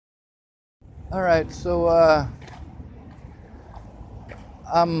Alright, so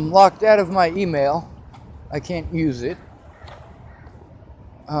I'm locked out of my email. I can't use it.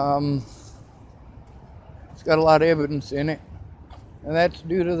 Um, it's got a lot of evidence in it. And that's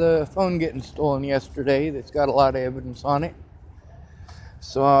due to the phone getting stolen yesterday. That's got a lot of evidence on it.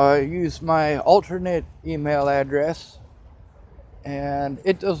 So I used my alternate email address. And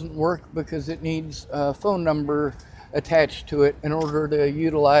it doesn't work because it needs a phone number attached to it in order to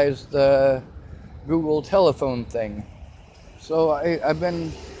utilize the Google telephone thing. So I've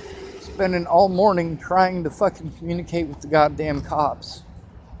been spending all morning trying to fucking communicate with the goddamn cops.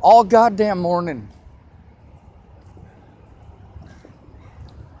 All goddamn morning.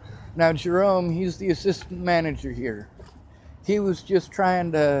 Now Jerome, he's the assistant manager here. He was just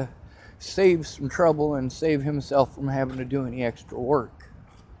trying to save some trouble and save himself from having to do any extra work.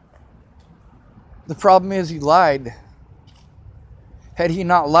 The problem is he lied. Had he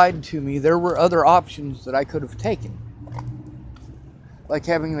not lied to me, there were other options that I could have taken. Like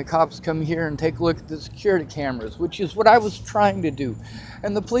having the cops come here and take a look at the security cameras, which is what I was trying to do.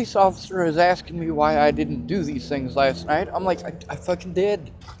 And the police officer is asking me why I didn't do these things last night. I'm like, I fucking did.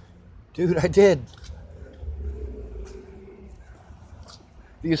 Dude, I did.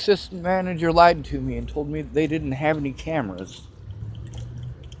 The assistant manager lied to me and told me they didn't have any cameras.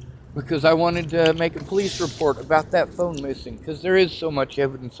 Because I wanted to make a police report about that phone missing, because there is so much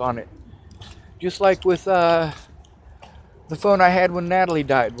evidence on it. Just like with the phone I had when Natalie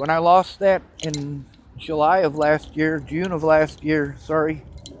died. When I lost that in June of last year,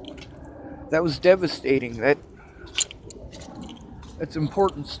 that was devastating. That's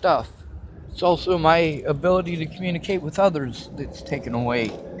important stuff. It's also my ability to communicate with others that's taken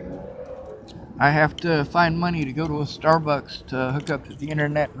away. I have to find money to go to a Starbucks to hook up to the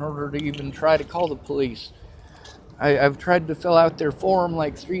internet in order to even try to call the police. I've tried to fill out their form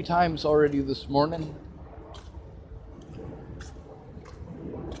like 3 times already this morning.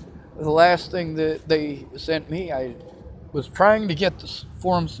 The last thing that they sent me, I was trying to get the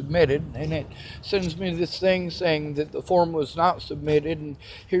form submitted, and it sends me this thing saying that the form was not submitted, and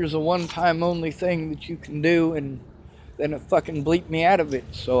here's a one-time only thing that you can do, and then it fucking bleeped me out of it,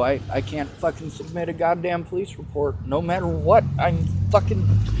 so I can't fucking submit a goddamn police report, no matter what. I'm fucking...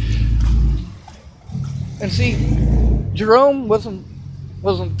 And see, Jerome wasn't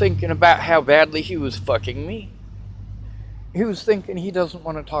thinking about how badly he was fucking me. He was thinking he doesn't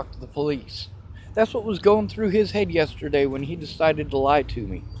want to talk to the police. That's what was going through his head yesterday when he decided to lie to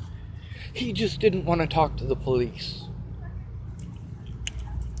me. He just didn't want to talk to the police.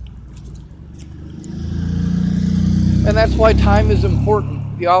 And that's why time is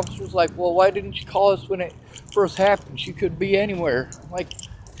important. The officer's like, well, why didn't you call us when it first happened? She could be anywhere. I'm like,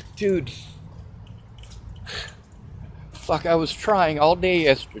 dude, fuck, I was trying all day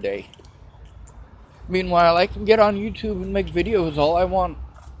yesterday. Meanwhile, I can get on YouTube and make videos all I want.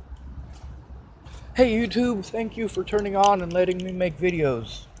 Hey YouTube, thank you for turning on and letting me make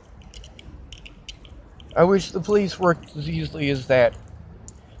videos. I wish the police worked as easily as that.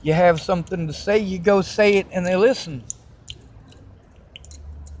 You have something to say, you go say it, and they listen.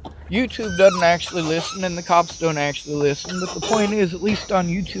 YouTube doesn't actually listen, and the cops don't actually listen, but the point is, at least on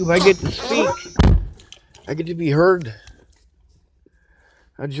YouTube, I get to speak. I get to be heard.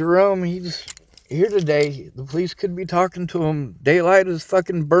 Jerome, he's here today. The police could be talking to him. Daylight is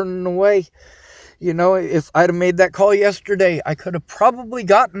fucking burning away. You know, if I'd have made that call yesterday, I could have probably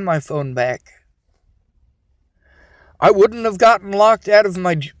gotten my phone back. I wouldn't have gotten locked out of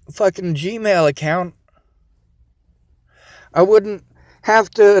my fucking Gmail account. I wouldn't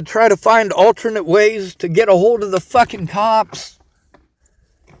have to try to find alternate ways to get a hold of the fucking cops.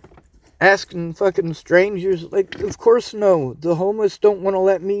 Asking fucking strangers. Like, of course no. The homeless don't want to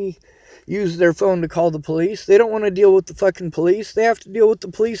let me use their phone to call the police. They don't want to deal with the fucking police. They have to deal with the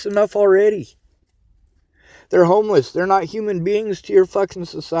police enough already. They're homeless. They're not human beings to your fucking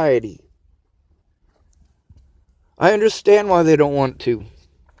society. I understand why they don't want to.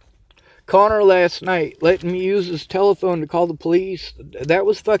 Connor last night letting me use his telephone to call the police, that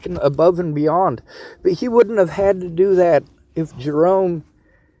was fucking above and beyond. But he wouldn't have had to do that if Jerome...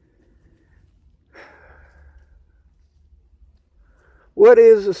 What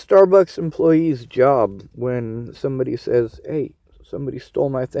is a Starbucks employee's job when somebody says, hey, somebody stole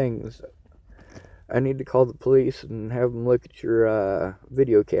my things? I need to call the police and have them look at your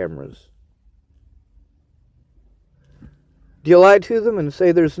video cameras. Do you lie to them and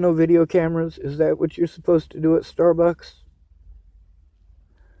say there's no video cameras? Is that what you're supposed to do at Starbucks?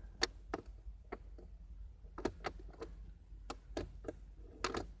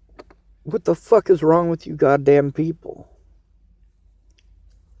 What the fuck is wrong with you goddamn people?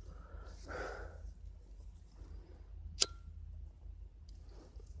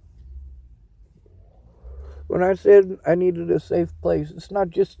 When I said I needed a safe place, it's not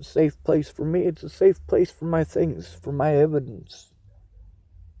just a safe place for me, it's a safe place for my things, for my evidence.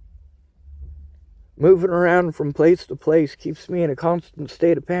 Moving around from place to place keeps me in a constant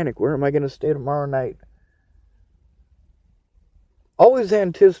state of panic. Where am I going to stay tomorrow night? Always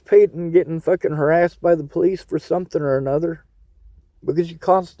anticipating getting fucking harassed by the police for something or another. Because you're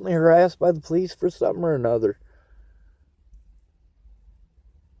constantly harassed by the police for something or another.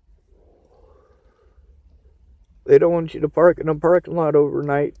 They don't want you to park in a parking lot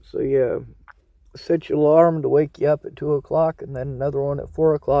overnight, so you set your alarm to wake you up at 2 o'clock and then another one at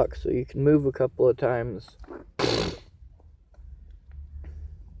 4 o'clock so you can move a couple of times.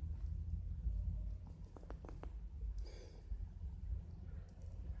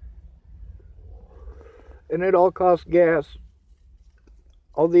 And it all costs gas.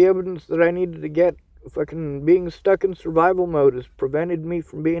 All the evidence that I needed to get, fucking being stuck in survival mode has prevented me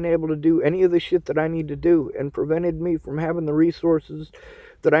from being able to do any of the shit that I need to do and prevented me from having the resources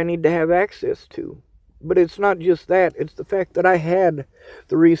that I need to have access to. But it's not just that, it's the fact that I had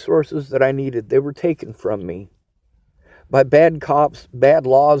the resources that I needed. They were taken from me by bad cops, bad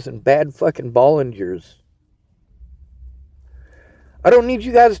laws, and bad fucking Bollingers. I don't need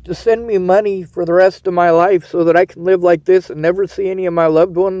you guys to send me money for the rest of my life so that I can live like this and never see any of my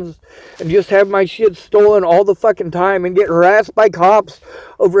loved ones and just have my shit stolen all the fucking time and get harassed by cops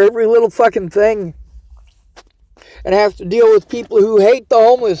over every little fucking thing. And have to deal with people who hate the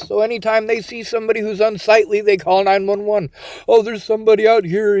homeless. So anytime they see somebody who's unsightly, they call 911. Oh, there's somebody out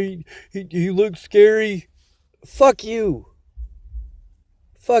here. He looks scary. Fuck you.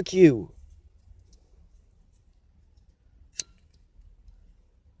 Fuck you.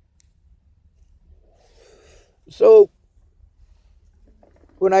 So,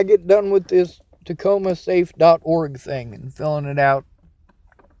 when I get done with this TacomaSafe.org thing and filling it out,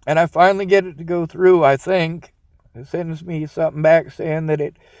 and I finally get it to go through, I think, it sends me something back saying that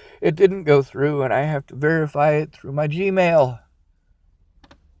it didn't go through and I have to verify it through my Gmail.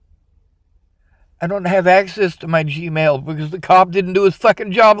 I don't have access to my Gmail because the cop didn't do his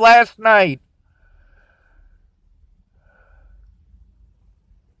fucking job last night.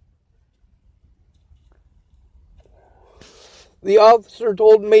 The officer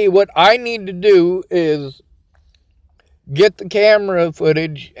told me what I need to do is get the camera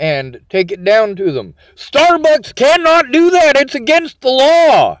footage and take it down to them. Starbucks cannot do that. It's against the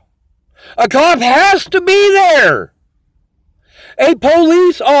law. A cop has to be there. A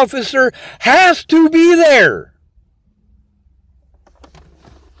police officer has to be there.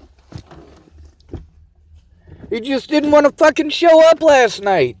 He just didn't want to fucking show up last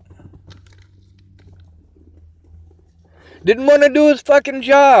night. Didn't want to do his fucking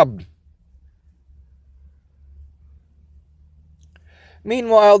job.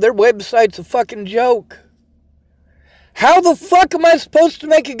 Meanwhile, their website's a fucking joke. How the fuck am I supposed to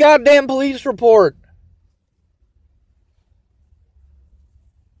make a goddamn police report?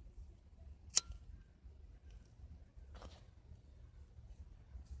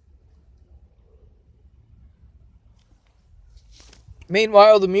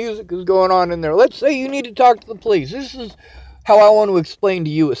 Meanwhile, the music is going on in there. Let's say you need to talk to the police. This is how I want to explain to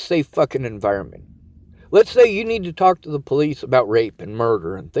you a safe fucking environment. Let's say you need to talk to the police about rape and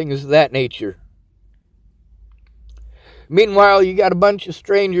murder and things of that nature. Meanwhile, you got a bunch of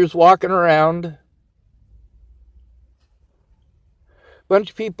strangers walking around. A bunch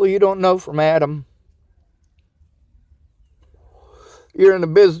of people you don't know from Adam. You're in a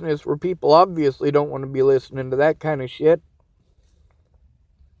business where people obviously don't want to be listening to that kind of shit.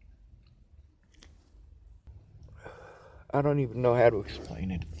 I don't even know how to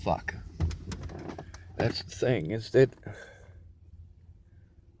explain it. Fuck. That's the thing, is that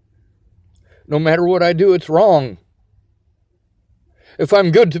no matter what I do, it's wrong. If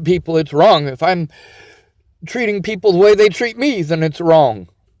I'm good to people, it's wrong. If I'm treating people the way they treat me, then it's wrong.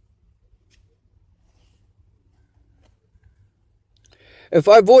 If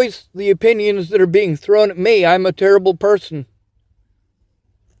I voice the opinions that are being thrown at me, I'm a terrible person.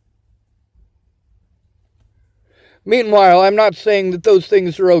 Meanwhile, I'm not saying that those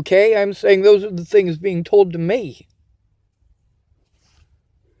things are okay. I'm saying those are the things being told to me.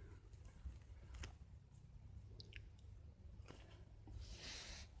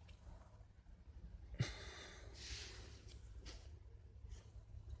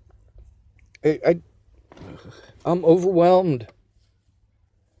 I'm overwhelmed.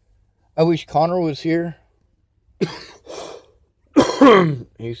 I wish Connor was here.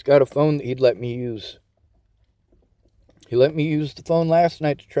 He's got a phone that he'd let me use. He let me use the phone last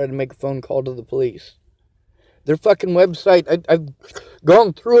night to try to make a phone call to the police. Their fucking website, I've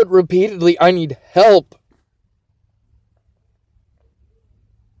gone through it repeatedly. I need help.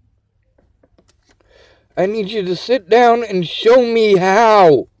 I need you to sit down and show me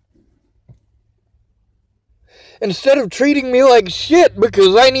how. Instead of treating me like shit,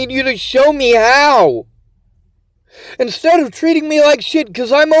 because I need you to show me how. Instead of treating me like shit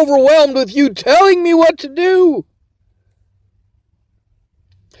because I'm overwhelmed with you telling me what to do.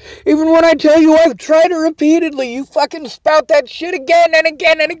 Even when I tell you I've tried it repeatedly, you fucking spout that shit again and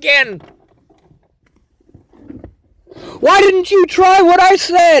again and again. Why didn't you try what I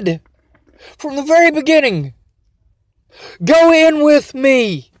said from the very beginning? Go in with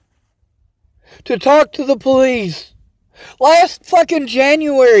me to talk to the police. Last fucking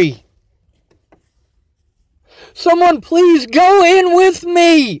January. Someone please go in with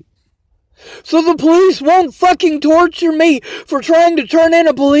me so the police won't fucking torture me for trying to turn in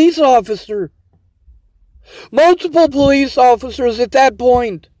a police officer. Multiple police officers at that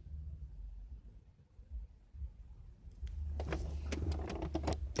point.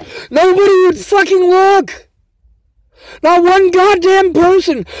 Nobody would fucking look. Not one goddamn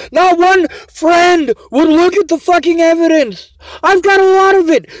person, not one friend would look at the fucking evidence. I've got a lot of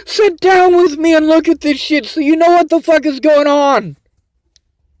it. Sit down with me and look at this shit so you know what the fuck is going on.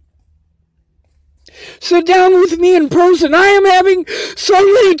 Sit down with me in person. I am having so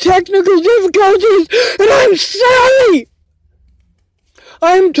many technical difficulties and I'm sorry.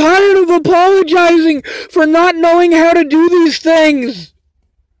 I'm tired of apologizing for not knowing how to do these things.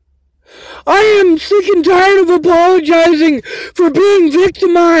 I am sick and tired of apologizing for being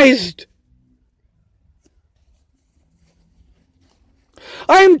victimized.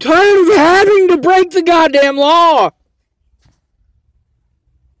 I am tired of having to break the goddamn law.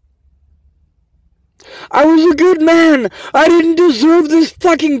 I was a good man. I didn't deserve this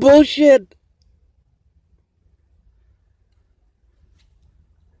fucking bullshit.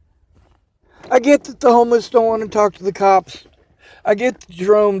 I get that the homeless don't want to talk to the cops. I get that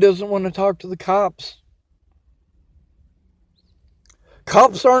Jerome doesn't want to talk to the cops.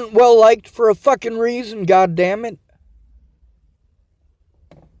 Cops aren't well liked for a fucking reason, goddammit.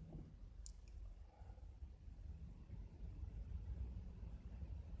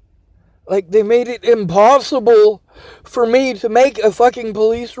 Like, they made it impossible for me to make a fucking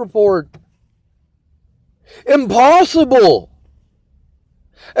police report. Impossible!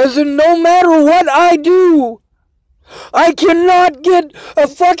 As in, no matter what I do, I cannot get a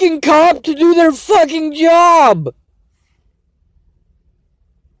fucking cop to do their fucking job!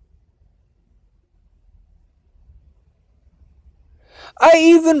 I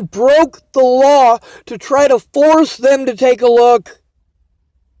even broke the law to try to force them to take a look.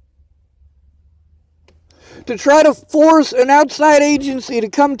 To try to force an outside agency to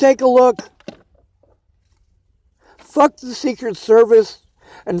come take a look. Fuck the Secret Service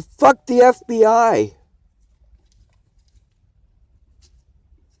and fuck the FBI.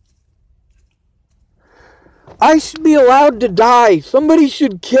 I should be allowed to die. Somebody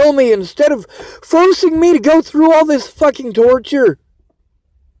should kill me instead of forcing me to go through all this fucking torture.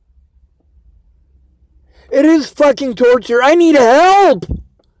 It is fucking torture. I need help.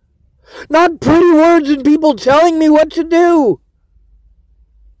 Not pretty words and people telling me what to do.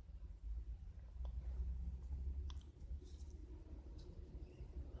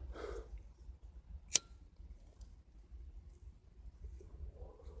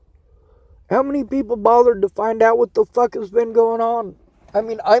 How many people bothered to find out what the fuck has been going on? I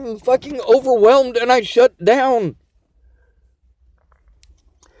mean, I'm fucking overwhelmed and I shut down.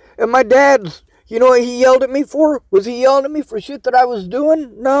 And my dad's, you know what he yelled at me for? Was he yelling at me for shit that I was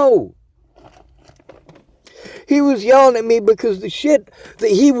doing? No. He was yelling at me because the shit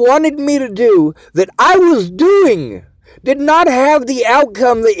that he wanted me to do, that I was doing, did not have the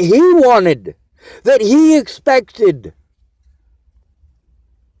outcome that he wanted, that he expected.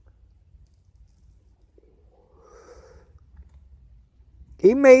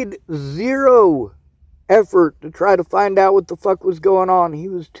 He made zero effort to try to find out what the fuck was going on. He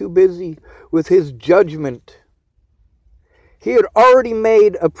was too busy with his judgment. He had already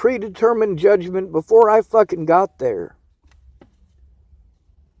made a predetermined judgment before I fucking got there.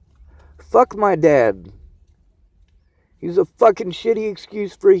 Fuck my dad. He's a fucking shitty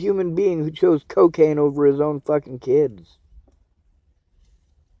excuse for a human being who chose cocaine over his own fucking kids.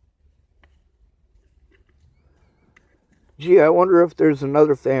 Gee, I wonder if there's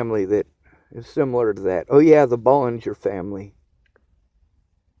another family that is similar to that. Oh yeah, the Bollinger family.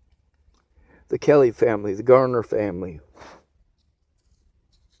 The Kelly family, the Garner family.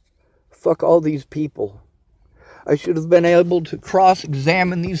 Fuck all these people. I should have been able to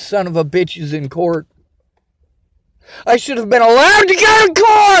cross-examine these son of a bitches in court. I should have been allowed to go to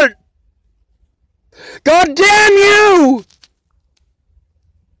court! God damn you!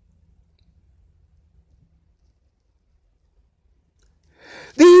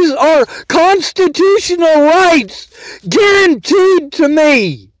 are constitutional rights guaranteed to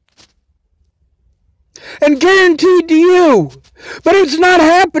me. And guaranteed to you. But it's not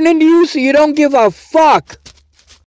happening to you, so you don't give a fuck.